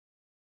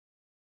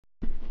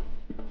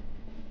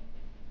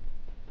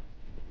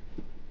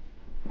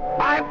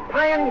My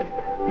friend,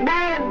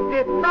 man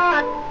did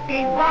not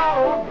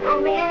evolve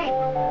from the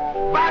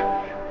ape,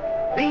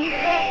 but the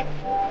ape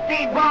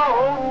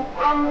evolved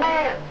from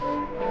man.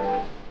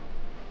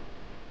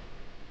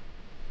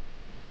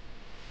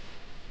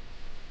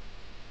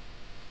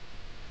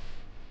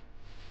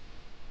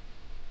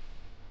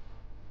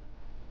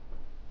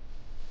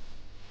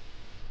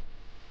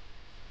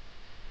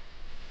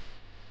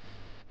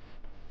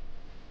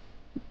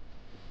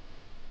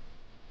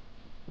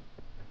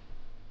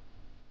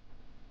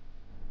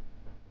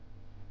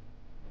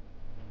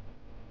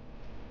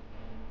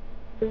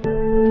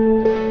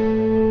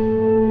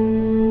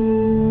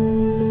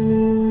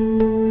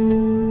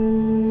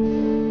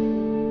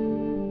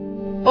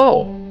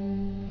 Oh,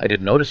 I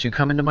didn't notice you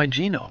come into my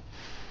genome.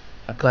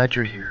 I'm glad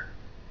you're here.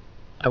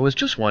 I was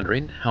just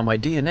wondering how my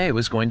DNA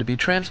was going to be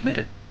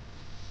transmitted.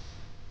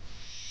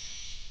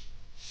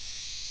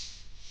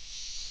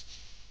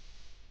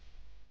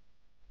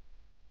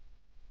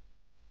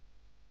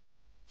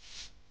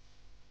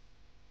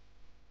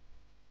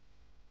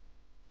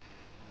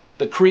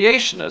 The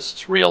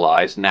creationists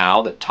realize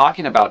now that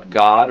talking about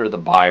God or the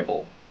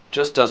Bible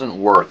just doesn't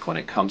work when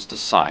it comes to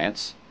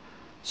science,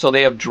 so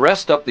they have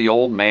dressed up the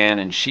old man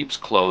in sheep's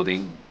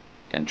clothing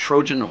and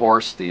Trojan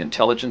horse the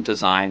intelligent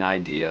design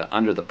idea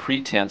under the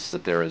pretense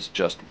that there is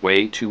just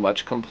way too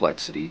much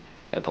complexity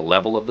at the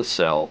level of the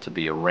cell to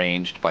be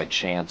arranged by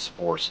chance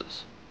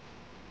forces.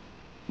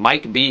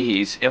 Mike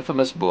Behe's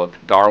infamous book,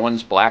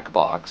 Darwin's Black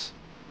Box,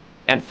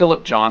 and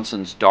Philip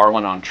Johnson's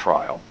Darwin on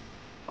Trial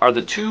are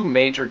the two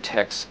major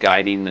texts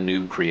guiding the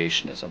new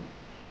creationism.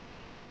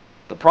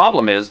 The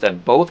problem is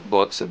that both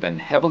books have been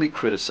heavily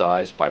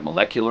criticized by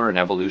molecular and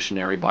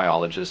evolutionary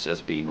biologists as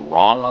being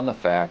wrong on the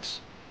facts,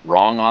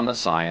 wrong on the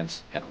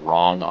science, and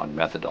wrong on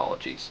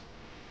methodologies.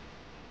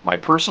 My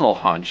personal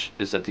hunch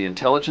is that the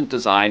intelligent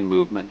design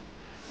movement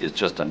is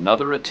just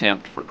another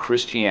attempt for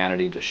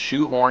Christianity to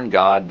shoehorn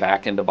God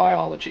back into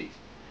biology,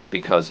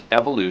 because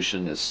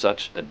evolution is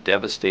such a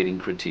devastating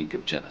critique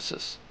of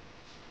Genesis.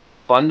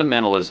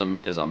 Fundamentalism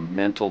is a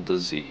mental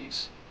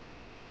disease.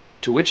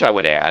 To which I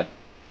would add,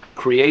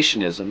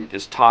 creationism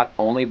is taught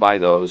only by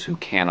those who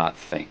cannot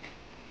think.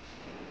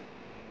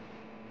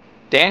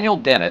 Daniel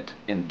Dennett,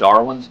 in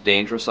Darwin's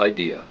Dangerous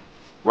Idea,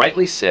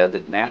 rightly said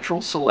that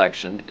natural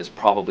selection is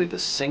probably the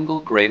single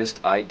greatest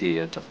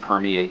idea to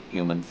permeate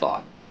human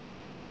thought.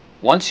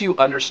 Once you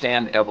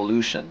understand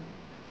evolution,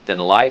 then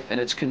life and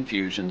its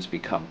confusions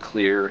become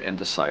clear and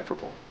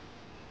decipherable.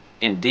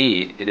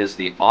 Indeed, it is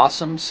the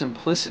awesome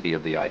simplicity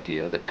of the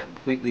idea that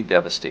completely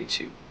devastates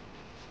you.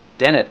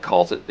 Dennett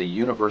calls it the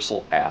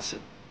universal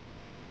acid.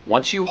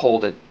 Once you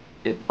hold it,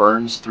 it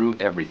burns through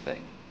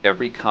everything,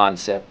 every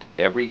concept,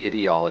 every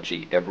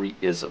ideology, every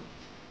ism.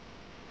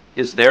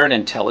 Is there an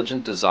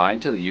intelligent design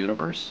to the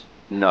universe?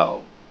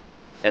 No.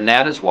 And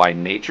that is why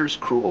nature's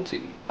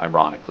cruelty,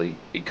 ironically,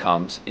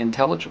 becomes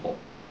intelligible.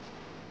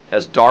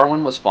 As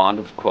Darwin was fond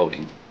of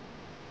quoting,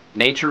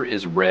 nature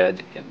is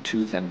red in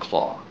tooth and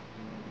claw.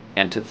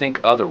 And to think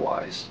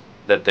otherwise,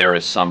 that there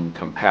is some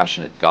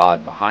compassionate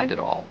God behind it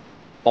all,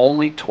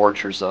 only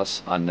tortures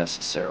us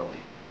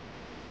unnecessarily.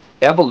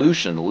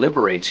 Evolution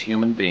liberates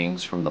human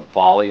beings from the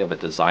folly of a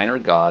designer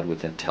God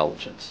with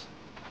intelligence.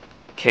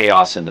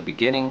 Chaos in the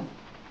beginning,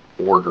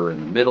 order in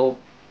the middle,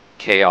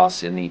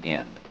 chaos in the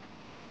end.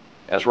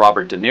 As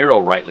Robert De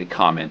Niro rightly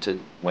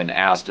commented when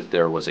asked if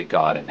there was a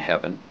God in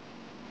heaven,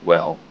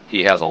 well,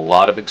 he has a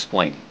lot of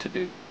explaining to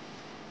do.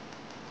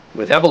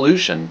 With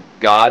evolution,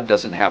 God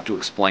doesn't have to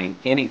explain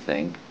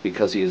anything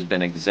because he has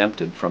been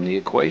exempted from the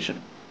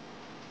equation.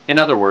 In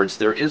other words,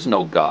 there is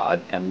no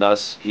God, and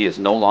thus he is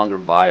no longer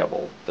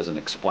viable as an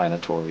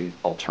explanatory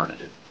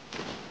alternative.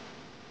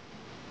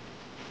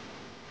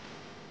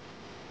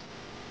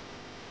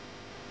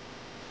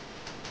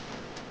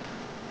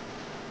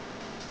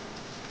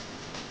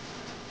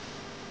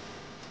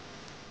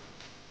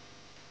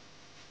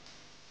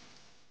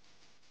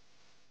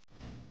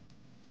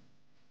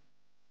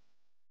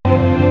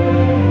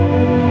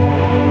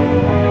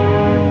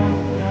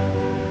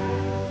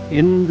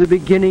 In the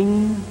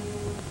beginning,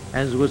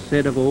 as was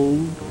said of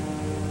old,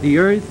 the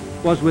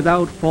earth was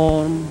without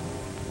form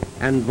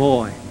and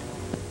void.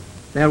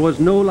 There was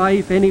no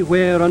life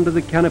anywhere under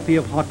the canopy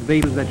of hot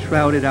vapors that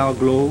shrouded our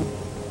globe.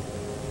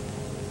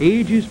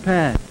 Ages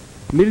passed,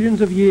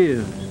 millions of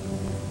years.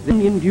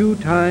 Then in due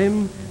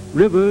time,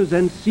 rivers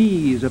and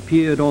seas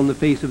appeared on the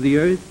face of the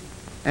earth,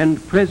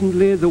 and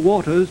presently the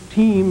waters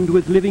teemed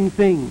with living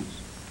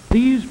things.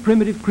 These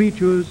primitive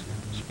creatures,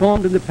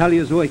 spawned in the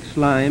Paleozoic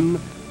slime,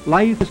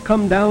 life has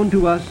come down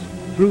to us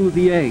through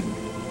the egg.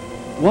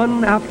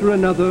 One after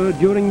another,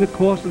 during the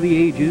course of the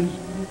ages,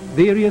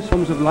 various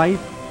forms of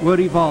life were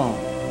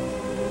evolved.